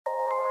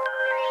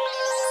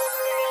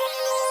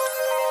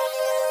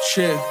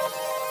Shit.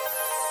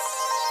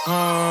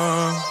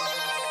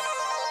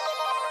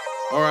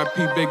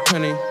 R.I.P. Big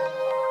Penny.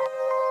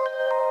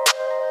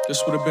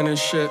 This would have been his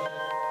shit.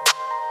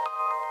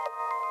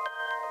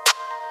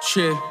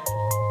 Shit.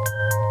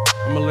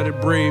 I'ma let it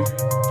breathe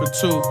for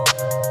two.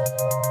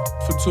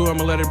 For two,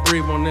 I'ma let it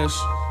breathe on this.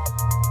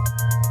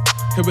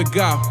 Here we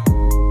go.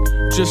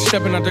 Just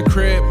stepping out the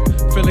crib,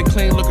 feeling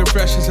clean, looking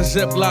fresh as a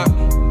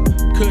Ziploc.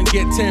 Couldn't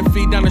get 10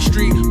 feet down the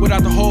street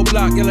without the whole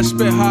block. Yeah, let's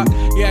spit hot.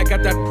 Yeah, I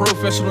got that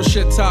professional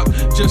shit talk.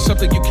 Just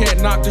something you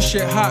can't knock, the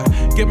shit hot.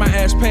 Get my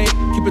ass paid,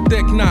 keep a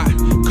thick knot.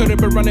 Could've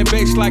been running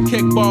bass like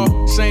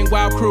kickball. Same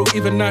wild crew,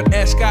 even nut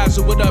ass guys.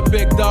 So what up,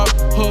 big dog?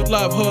 Hood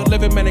love, hood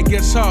living, man, it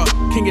gets hard.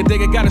 Can you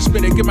dig it? Gotta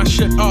spit it, get my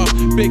shit off.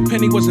 Big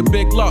Penny was a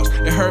big loss.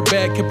 It hurt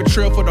bad, kept a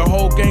trail for the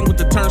whole gang with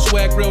the turn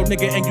swag, real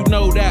nigga, and you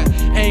know that.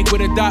 Ain't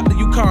with a doctor,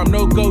 you calm,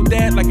 no go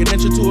dad, like an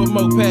inch to a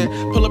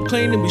moped. Pull up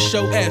clean and we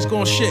show ass,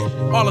 gon' shit.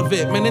 All of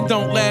it, man, it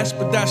don't last,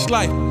 but that's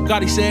life.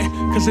 God, he said,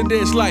 cause it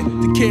is life.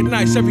 The kid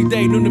nice every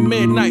day, noon to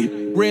midnight.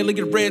 Rarely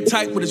get red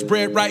tight with his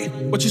bread right.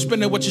 What you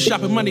spending, what you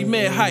shopping, money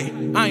mid-height.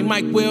 I ain't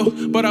Mike Will,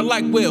 but I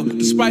like Will.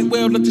 Despite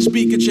Will, let this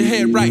beat get your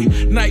head right.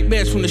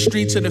 Nightmares from the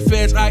streets to the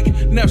feds.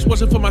 Neps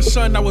wasn't for my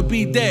son, I would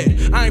be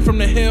dead. I ain't from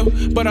the hill,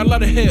 but I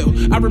love the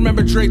hill. I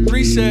remember Drake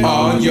 3 said,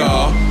 all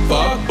y'all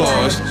fuck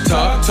boys,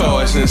 tuck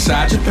toys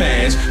inside your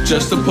pants.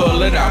 Just to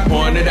pull it out,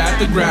 point it at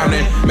the ground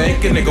and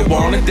make a nigga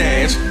wanna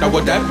dance. Now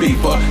what that be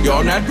for? You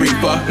on that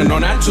reaper and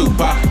on that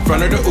Tupac.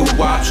 Front of the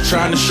ooh-wops,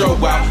 trying to show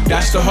out.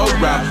 That's the whole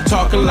route,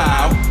 talking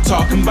loud.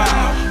 Talking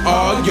about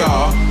all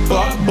y'all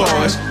fuck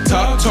boys,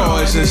 tuck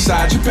toys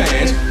inside your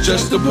pants.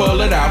 Just to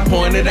pull it out,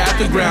 point it at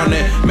the ground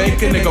and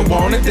make a nigga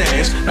wanna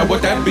dance. Now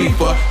what that be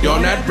for? You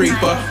on that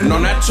reaper and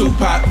on that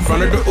Tupac. In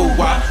front of the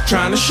ooh-wop,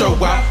 trying to show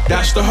out.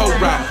 That's the whole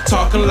route,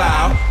 talking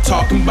loud,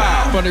 talking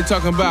about. What they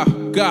talking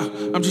about? God,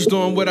 I'm just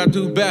doing what I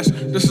do best.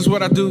 This is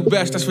what I do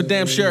best, that's for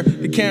damn sure.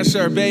 The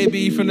cancer,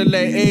 baby, from the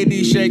late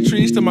 80s. Shake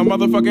trees till my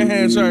motherfucking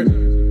hands hurt.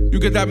 You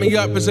can dap me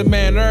up as a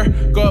manner,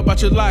 go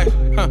about your life.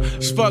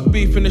 It's fuck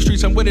beef in the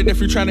streets, I'm with it if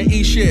you're trying to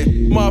eat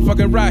shit.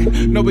 Motherfucking right,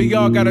 no, we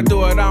all gotta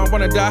do it, I don't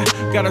wanna die.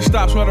 Gotta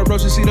stop, smell the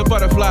roses, see the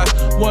butterflies.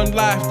 One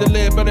life to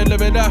live, better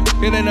live it up.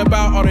 It ain't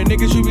about all the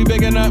niggas you be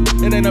bigging up.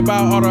 It ain't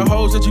about all the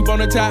hoes that you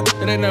wanna tap.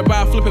 It ain't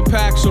about flipping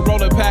packs or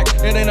rolling pack.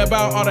 It ain't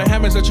about all the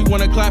hammers that you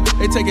wanna clap.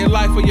 They taking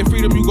life for your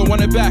freedom, you gon'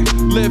 want it back.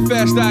 Live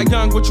fast, die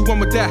young, what you want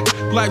with that?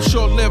 Life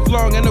short, live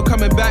long, ain't no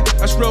coming back.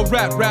 That's real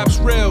rap, rap's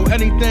real.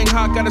 Anything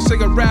hot, gotta say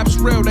a rap's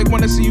real. They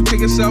wanna see you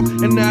kick yourself,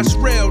 and that's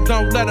real.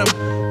 Don't let them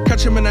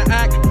catch him in the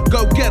act,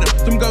 go get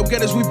him. Them go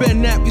getters, we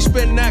been that, we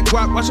spin that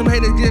guap. Watch them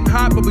haters get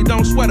hot, but we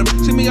don't sweat them.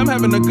 See me, I'm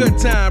having a good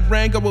time.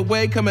 Rain go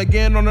away, come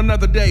again on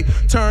another day.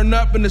 Turn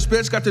up in this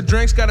bitch, got the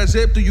drinks, got a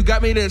zip. Do you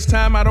got me this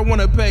time? I don't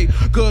wanna pay.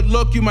 Good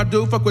look, you my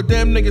dude, fuck with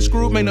them niggas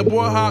screwed. Made the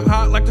boy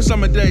hot like the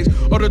summer days.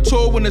 Or the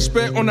tour when they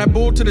spit on that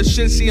bull to the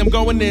shit. See, I'm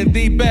going in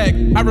deep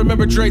bag. I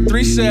remember Drake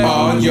 3 said,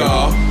 all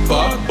y'all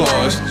fuck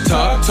boys,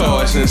 tuck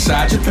toys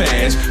inside your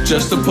pants.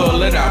 Just to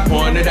pull it out,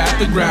 point it at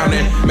the ground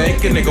and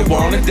make a nigga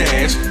wanna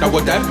dance. Now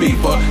what that be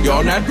for? You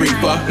on that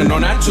reaper and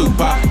on that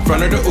Tupac.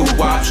 Front of the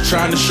ooh-wops,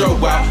 trying to show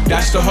out.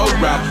 That's the whole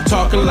route,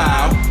 talking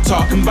loud,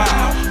 talking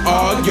about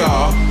all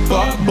y'all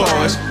fuck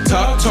boys,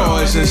 tuck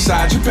toys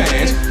inside your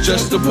pants.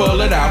 Just to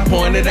pull it out,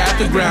 point it at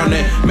the ground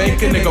and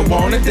make a nigga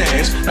wanna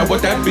dance. Now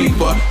what that be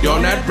for? You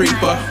on that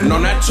reaper and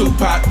on that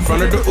Tupac.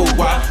 Front of the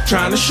ooh-wop,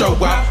 trying to show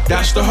out.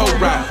 That's the whole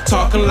route,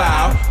 talking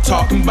loud,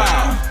 talking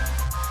about.